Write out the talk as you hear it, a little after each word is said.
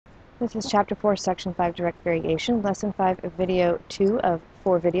This is Chapter 4, Section 5, Direct Variation, Lesson 5, Video 2 of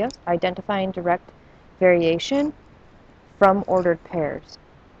 4 videos, Identifying Direct Variation from Ordered Pairs.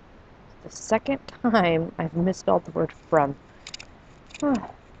 The second time I've misspelled the word from.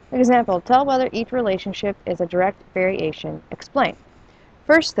 Example, tell whether each relationship is a direct variation. Explain.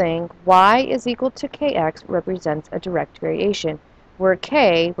 First thing, y is equal to kx represents a direct variation, where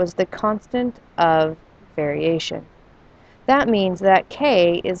k was the constant of variation. That means that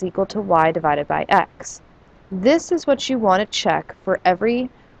k is equal to y divided by x. This is what you want to check for every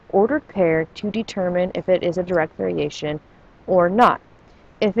ordered pair to determine if it is a direct variation or not.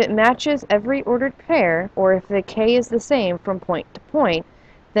 If it matches every ordered pair, or if the k is the same from point to point,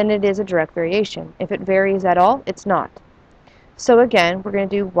 then it is a direct variation. If it varies at all, it's not. So again, we're going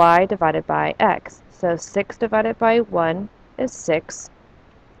to do y divided by x. So 6 divided by 1 is 6.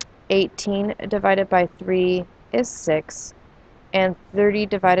 18 divided by 3 is 6. And 30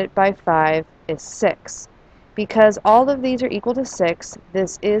 divided by 5 is 6. Because all of these are equal to 6,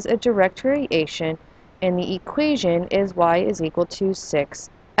 this is a direct variation, and the equation is y is equal to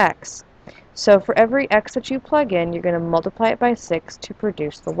 6x. So for every x that you plug in, you're going to multiply it by 6 to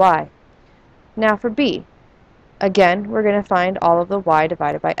produce the y. Now for b, again, we're going to find all of the y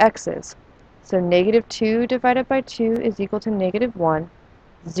divided by x's. So negative 2 divided by 2 is equal to negative 1.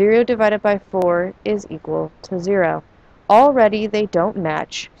 0 divided by 4 is equal to 0. Already they don't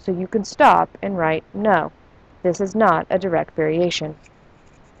match, so you can stop and write no. This is not a direct variation.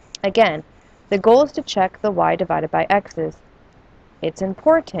 Again, the goal is to check the y divided by x's. It's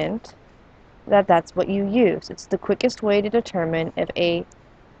important that that's what you use. It's the quickest way to determine if a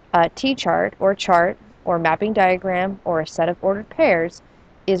t-chart or mapping diagram or a set of ordered pairs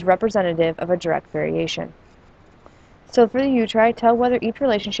is representative of a direct variation. So for the U-try, tell whether each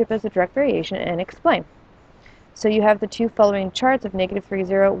relationship is a direct variation and explain. So you have the two following charts of negative 3,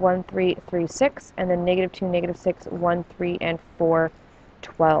 0, 1, 3, 3, 6, and then negative 2, negative 6, 1, 3, and 4,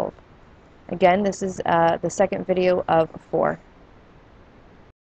 12. Again, this is the second video of 4.